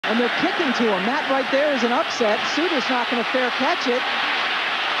and they're kicking to him. That right there is an upset. Suter's not going to fair catch it,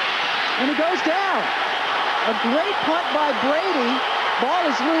 and he goes down. A great punt by Brady. Ball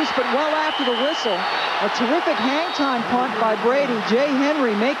is loose, but well after the whistle. A terrific hang time punt by Brady. Jay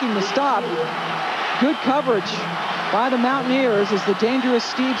Henry making the stop. Good coverage by the Mountaineers as the dangerous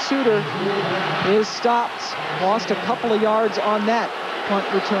Steve Suter is stopped. Lost a couple of yards on that punt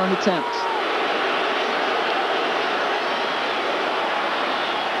return attempt.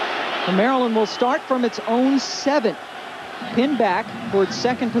 And Maryland will start from its own 7, pinned back for its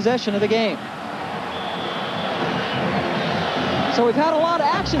second possession of the game. So we've had a lot of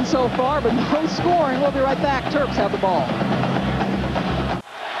action so far, but no scoring. We'll be right back. Terps have the ball.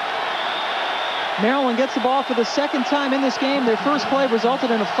 Maryland gets the ball for the second time in this game. Their first play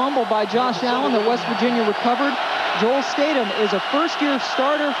resulted in a fumble by Josh Allen that West Virginia recovered. Joel Statham is a first-year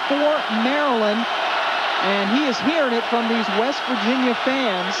starter for Maryland, and he is hearing it from these West Virginia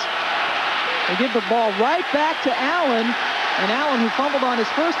fans. They give the ball right back to Allen, and Allen, who fumbled on his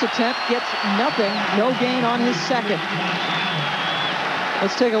first attempt, gets nothing, no gain on his second.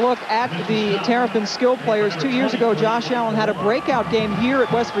 Let's take a look at the Terrapin skill players. 2 years ago, Josh Allen had a breakout game here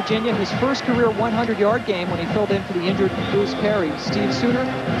at West Virginia, his first career 100-yard game when he filled in for the injured Bruce Perry. Steve Suter,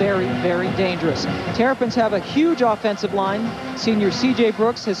 very, very dangerous. Terrapins have a huge offensive line. Senior C.J.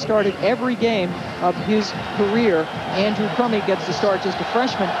 Brooks has started every game of his career. Andrew Crummey gets to start, just a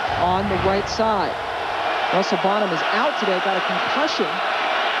freshman, on the right side. Russell Bonham is out today, got a concussion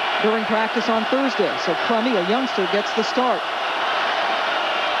during practice on Thursday. So Crummey, a youngster, gets the start.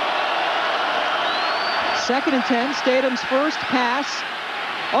 2nd and 10, Statham's first pass.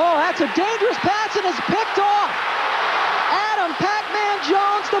 Oh, that's a dangerous pass, and it's picked off. Adam Pac-Man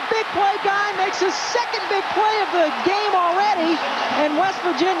Jones, the big play guy, makes his second big play of the game already, and West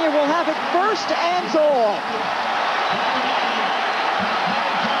Virginia will have it first and goal.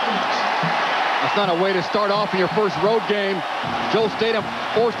 That's not a way to start off in your first road game. Joe Statham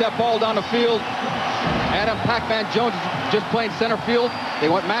forced that ball down the field. Adam Pac-Man Jones is just playing center field. They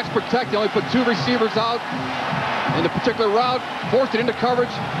went max protect. They only put 2 receivers out in the particular route, forced it into coverage.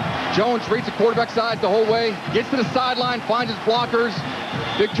 Jones reads the quarterback side the whole way, gets to the sideline, finds his blockers.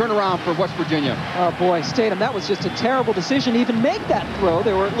 Big turnaround for West Virginia. Oh boy, Statham, that was just a terrible decision to even make that throw.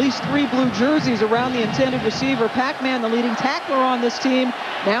 There were at least 3 blue jerseys around the intended receiver. Pac-Man, the leading tackler on this team,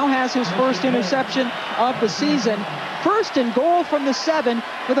 now has his first interception of the season. First and goal from the 7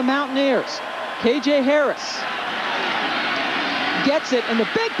 for the Mountaineers. KJ Harris gets it, and the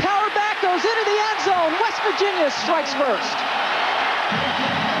big power back goes into the end zone. West Virginia strikes first.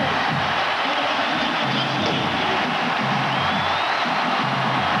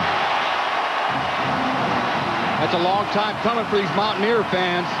 That's a long time coming for these Mountaineer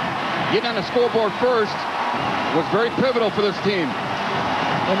fans. Getting on the scoreboard first was very pivotal for this team.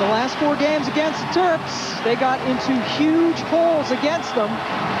 In the last 4 games against the Terps, they got into huge holes against them.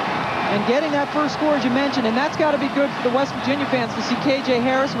 And getting that first score, as you mentioned, and that's got to be good for the West Virginia fans to see KJ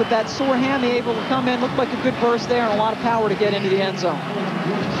Harris with that sore hammy able to come in. Looked like a good burst there and a lot of power to get into the end zone.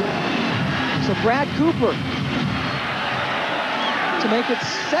 So Brad Cooper to make it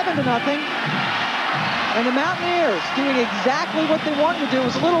 7-0. And the Mountaineers doing exactly what they wanted to do.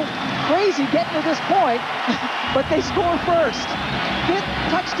 It was a little crazy getting to this point, but they score first. 5th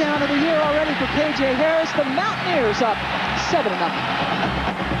touchdown of the year already for KJ Harris. The Mountaineers up 7-0.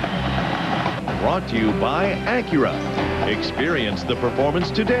 Brought to you by Acura. Experience the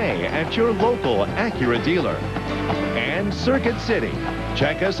performance today at your local Acura dealer. And Circuit City.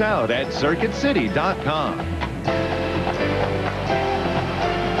 Check us out at circuitcity.com.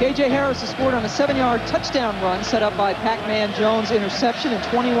 KJ Harris has scored on a 7-yard touchdown run set up by Pac-Man Jones' interception and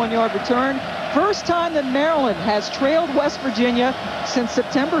 21-yard return. First time that Maryland has trailed West Virginia since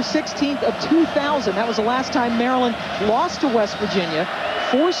September 16th of 2000. That was the last time Maryland lost to West Virginia.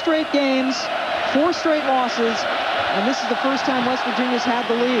 4 straight games, 4 straight losses, and this is the first time West Virginia's had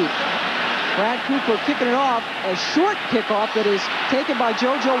the lead. Brad Cooper kicking it off, a short kickoff that is taken by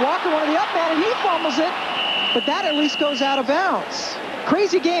JoJo Walker, one of the up men, and he fumbles it, but that at least goes out of bounds.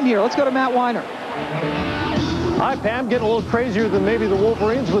 Crazy game here. Let's go to Matt Weiner. Hi, Pam. Getting a little crazier than maybe the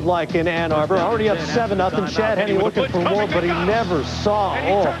Wolverines would like in Ann Arbor. Already up 7-0. Shad Henne looking for more, but he never saw.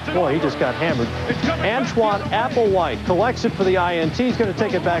 Oh, boy, he just got hammered. Antoine Applewhite collects it for the INT. He's going to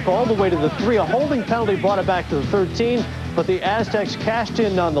take it back all the way to the 3. A holding penalty brought it back to the 13, but the Aztecs cashed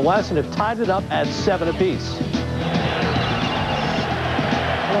in nonetheless and have tied it up at 7 apiece.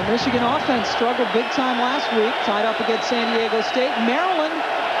 Well, Michigan offense struggled big time last week, tied up against San Diego State. Maryland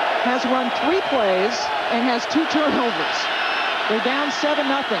has run 3 plays and has 2 turnovers. They're down 7-0.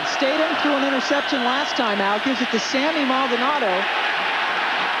 Statham threw an interception last time out, gives it to Sammy Maldonado.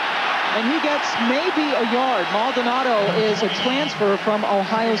 and he gets maybe a yard. Maldonado is a transfer from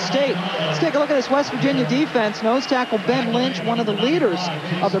Ohio State. Let's take a look at this West Virginia defense. Nose tackle Ben Lynch, one of the leaders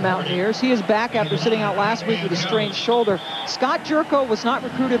of the Mountaineers. He is back after sitting out last week with a strained shoulder. Scott Jerko was not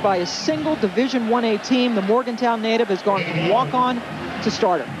recruited by a single Division 1A team. The Morgantown native has gone from walk-on to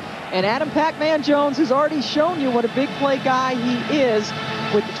starter. And Adam Pac-Man Jones has already shown you what a big play guy he is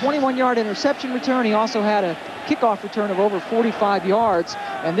with the 21-yard interception return. He also had a kickoff return of over 45 yards.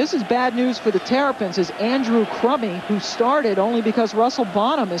 And this is bad news for the Terrapins, as Andrew Crummy, who started only because Russell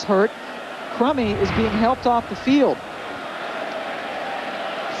Bonham is hurt, Crummy is being helped off the field.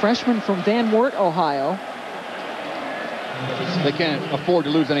 Freshman from Van Wert, Ohio. They can't afford to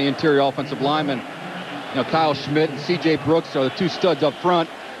lose any interior offensive linemen. You know, Kyle Schmidt and C.J. Brooks are the two studs up front.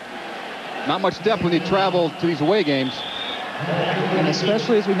 Not much depth when they travel to these away games. And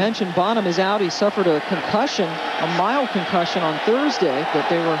especially, as we mentioned, Bonham is out. He suffered a concussion, a mild concussion on Thursday, but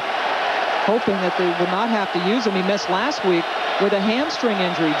they were hoping that they would not have to use him. He missed last week with a hamstring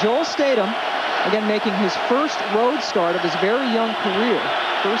injury. Joel Statham, again, making his first road start of his very young career.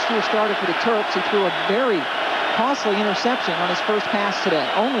 First-year starter for the Terps. He threw a very costly interception on his first pass today.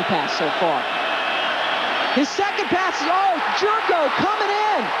 Only pass so far. His second pass is, Jerko coming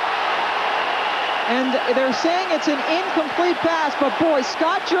in. And they're saying it's an incomplete pass, but boy,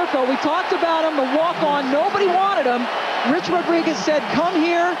 Scott Jerko, we talked about him, the walk-on, nobody wanted him. Rich Rodriguez said, come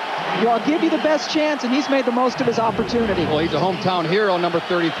here, I'll give you the best chance, and he's made the most of his opportunity. Well, he's a hometown hero, number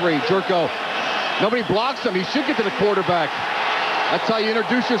 33, Jerko. Nobody blocks him. He should get to the quarterback. That's how you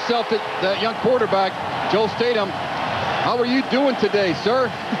introduce yourself to that young quarterback. Joel Statham, how are you doing today,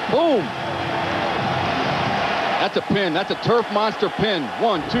 sir? Boom. That's a pin. That's a turf monster pin.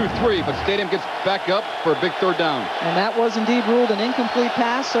 1, 2, 3. But Statham gets back up for a big third down. And that was indeed ruled an incomplete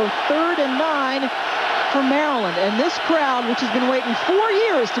pass. So 3rd and 9 for Maryland. And this crowd, which has been waiting 4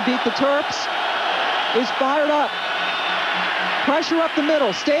 years to beat the Terps, is fired up. Pressure up the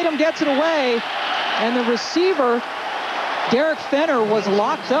middle. Statham gets it away. And the receiver, Derek Fenner, was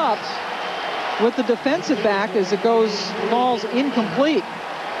locked up with the defensive back as it falls incomplete.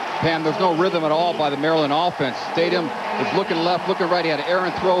 Pam, there's no rhythm at all by the Maryland offense. Statham is looking left, looking right. He had an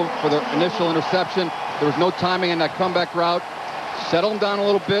errant throw for the initial interception. There was no timing in that comeback route. Settle him down a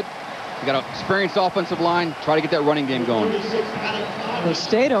little bit. You got an experienced offensive line. Try to get that running game going. The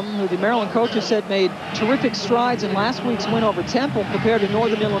Statham, who the Maryland coaches said made terrific strides in last week's win over Temple compared to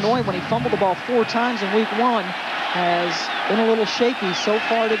Northern Illinois when he fumbled the ball 4 times in week 1, has been a little shaky so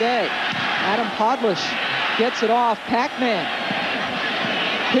far today. Adam Podlish gets it off. Pac-Man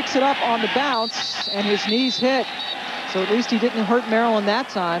picks it up on the bounce, and his knees hit. So at least he didn't hurt Maryland that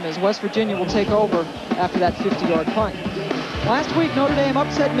time, as West Virginia will take over after that 50-yard punt. Last week, Notre Dame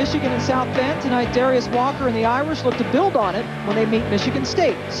upset Michigan in South Bend. Tonight, Darius Walker and the Irish look to build on it when they meet Michigan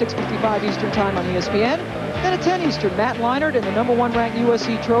State. 6:55 Eastern Time on ESPN. Then at 10 Eastern, Matt Leinart and the #1 ranked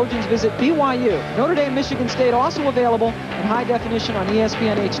USC Trojans visit BYU. Notre Dame, Michigan State also available in high definition on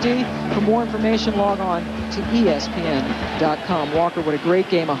ESPN HD. For more information, log on to ESPN.com. Walker with a great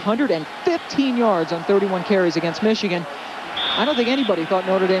game, 115 yards on 31 carries against Michigan. I don't think anybody thought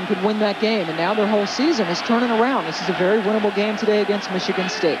Notre Dame could win that game, and now their whole season is turning around. This is a very winnable game today against Michigan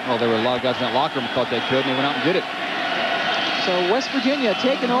State. Well, there were a lot of guys in that locker room who thought they could, and they went out and did it. So West Virginia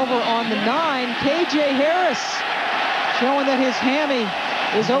taking over on the 9. K.J. Harris showing that his hammy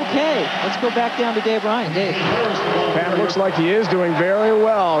is okay. Let's go back down to Dave Ryan. Dave. Pam, looks like he is doing very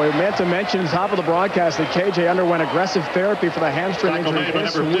well. We meant to mention top of the broadcast that KJ underwent aggressive therapy for the hamstring injury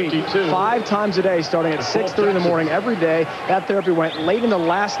this week. 5 times a day, starting at 6:30 in the morning every day. That therapy went late into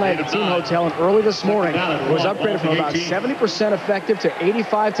last night at the team hotel, and early this morning it was upgraded from about 70% effective to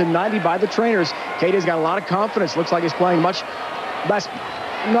 85 to 90 by the trainers. KJ's got a lot of confidence. Looks like he's playing much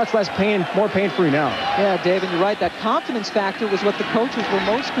less pain, more pain-free now. Yeah, Dave, and you're right. That confidence factor was what the coaches were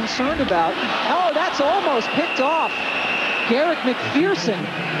most concerned about. Oh, that's almost picked off. Garrick McPherson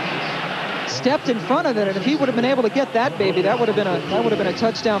stepped in front of it, and if he would have been able to get that baby, that would have been a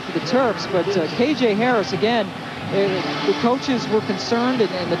touchdown for the Terps. But K.J. Harris, again, the coaches were concerned,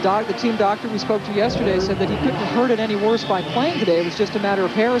 and the team doctor we spoke to yesterday said that he couldn't have hurt it any worse by playing today. It was just a matter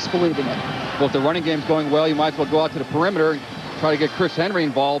of Harris believing it. Well, if the running game's going well, you might as well go out to the perimeter and try to get Chris Henry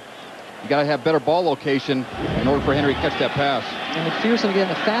involved. You got to have better ball location in order for Henry to catch that pass. And McPherson, again,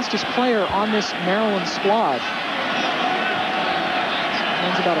 the fastest player on this Maryland squad.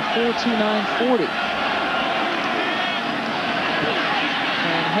 Runs about a 4.2940.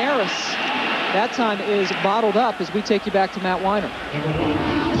 And Harris, that time, is bottled up as we take you back to Matt Weiner.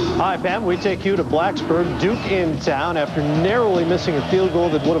 Hi, Pam. We take you to Blacksburg. Duke in town after narrowly missing a field goal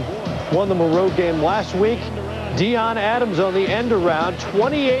that would have won them a road game last week. Deion Adams on the end around,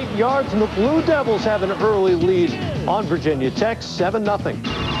 28 yards, and the Blue Devils have an early lead on Virginia Tech, 7-0.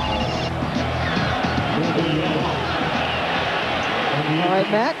 All right,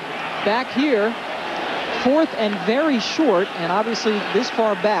 Matt, back here. 4th and very short, and obviously this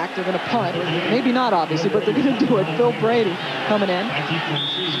far back, they're going to punt. Maybe not obviously, but they're going to do it. Phil Brady coming in.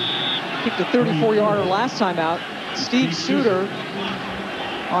 Kicked a 34-yarder last time out. Steve Suter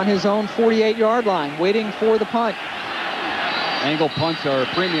on his own 48-yard line, waiting for the punt. Angle punts are a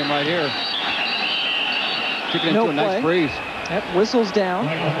premium right here. Kicking into a nice breeze. Yep, whistles down.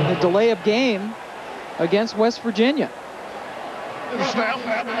 The delay of game against West Virginia. Snap,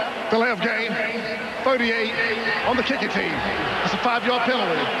 delay of game, 38 on the kicking team. It's a 5-yard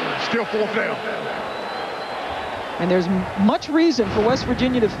penalty, still 4th down. And there's much reason for West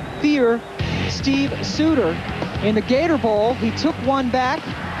Virginia to fear Steve Suter. In the Gator Bowl, he took one back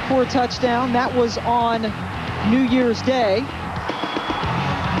for a touchdown. That was on New Year's Day.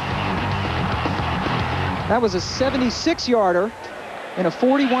 That was a 76-yarder in a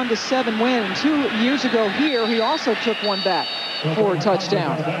 41-7 win. And 2 years ago here, he also took one back for a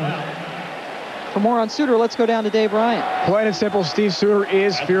touchdown. For more on Suter, let's go down to Dave Ryan. Plain and simple, Steve Suter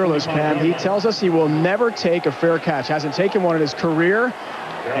is fearless, Pam. He tells us he will never take a fair catch. Hasn't taken one in his career,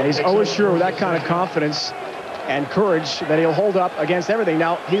 and he's always sure with that kind of confidence and courage that he'll hold up against everything.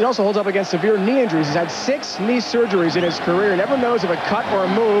 Now, he also holds up against severe knee injuries. He's had 6 knee surgeries in his career. Never knows if a cut or a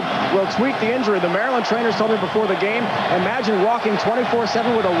move will tweak the injury. The Maryland trainers told me before the game, imagine walking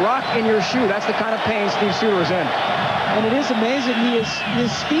 24/7 with a rock in your shoe. That's the kind of pain Steve Suter is in. And it is amazing.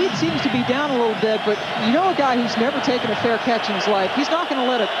 His speed seems to be down a little bit, but you know a guy who's never taken a fair catch in his life, he's not going to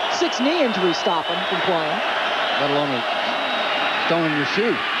let a 6 knee injury stop him from playing. Let alone a stone in your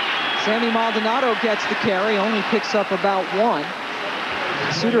shoe. Sammy Maldonado gets the carry, only picks up about 1.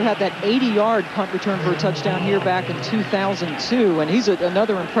 Suter had that 80-yard punt return for a touchdown here back in 2002, and he's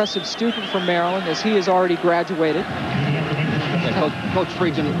another impressive student from Maryland as he has already graduated. Yeah, Coach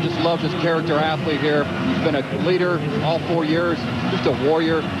Friedgen just loves his character athlete here. He's been a leader all 4 years, just a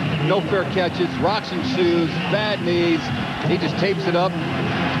warrior. No fair catches, rocks and shoes, bad knees. He just tapes it up,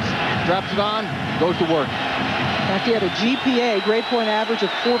 straps it on, goes to work. In fact, he had a GPA, grade point average of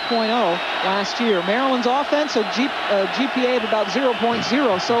 4.0 last year. Maryland's offense, a GPA of about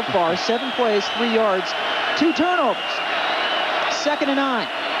 0.0 so far. 7 plays, 3 yards, 2 turnovers. 2nd and 9.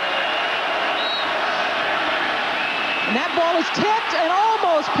 And that ball is tipped and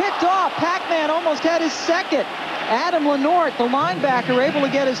almost picked off. Pac-Man almost had his second. Adam Lenort, the linebacker, able to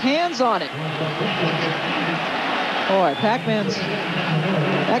get his hands on it. Boy, Pac-Man's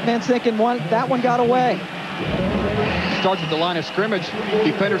thinking that one got away. Starts at the line of scrimmage.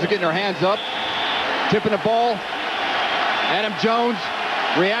 Defenders are getting their hands up. Tipping the ball. Adam Jones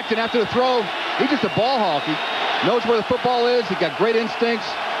reacting after the throw. He's just a ball hawk. He knows where the football is. He's got great instincts.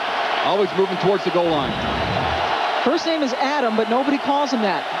 Always moving towards the goal line. First name is Adam, but nobody calls him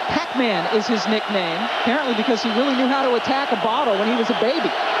that. Pac-Man is his nickname, apparently because he really knew how to attack a bottle when he was a baby.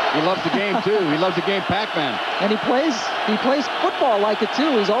 He loves the game, too. He loves the game, Pac-Man. And he plays football like it,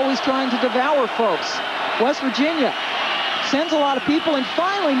 too. He's always trying to devour folks. West Virginia sends a lot of people, and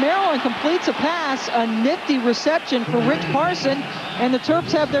finally Maryland completes a pass, a nifty reception for Rich Parson, and the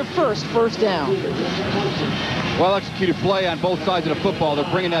Terps have their first down. Well-executed play on both sides of the football. They're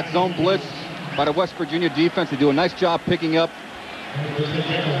bringing that zone blitz by the West Virginia defense. They do a nice job picking up.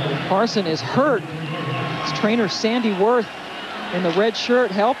 Parson is hurt. His trainer Sandy Worth in the red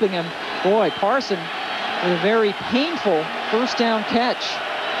shirt helping him. Boy, Parson with a very painful first down catch.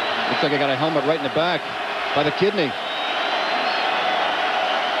 Looks like I got a helmet right in the back by the kidney.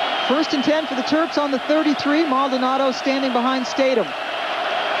 1st and 10 for the Terps on the 33. Maldonado standing behind Statham.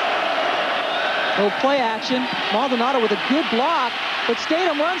 Little play action. Maldonado with a good block, but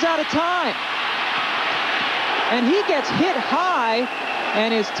Statham runs out of time. And he gets hit high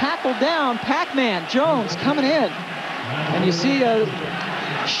and is tackled down. Pac-Man Jones coming in. And you see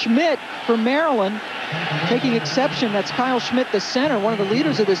Schmidt from Maryland taking exception. That's Kyle Schmidt, the center, one of the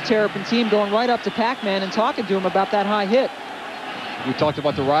leaders of this Terrapin team, going right up to Pac-Man and talking to him about that high hit. We talked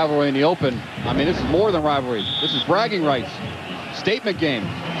about the rivalry in the open. I mean, this is more than rivalry. This is bragging rights. Statement game.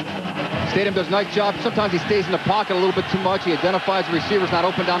 Statham does a nice job. Sometimes he stays in the pocket a little bit too much. He identifies the receivers not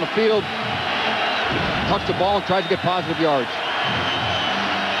open down the field. Touch the ball and tries to get positive yards.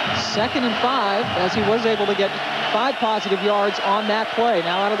 2nd and 5, as he was able to get 5 positive yards on that play.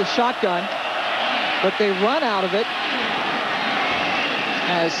 Now out of the shotgun, but they run out of it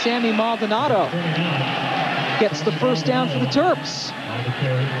as Sammy Maldonado gets the first down for the Terps.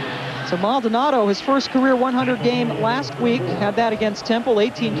 So Maldonado, his first career 100 game last week, had that against Temple,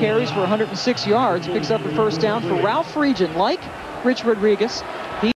 18 carries for 106 yards, picks up the first down for Ralph Friedgen. Like Rich Rodriguez,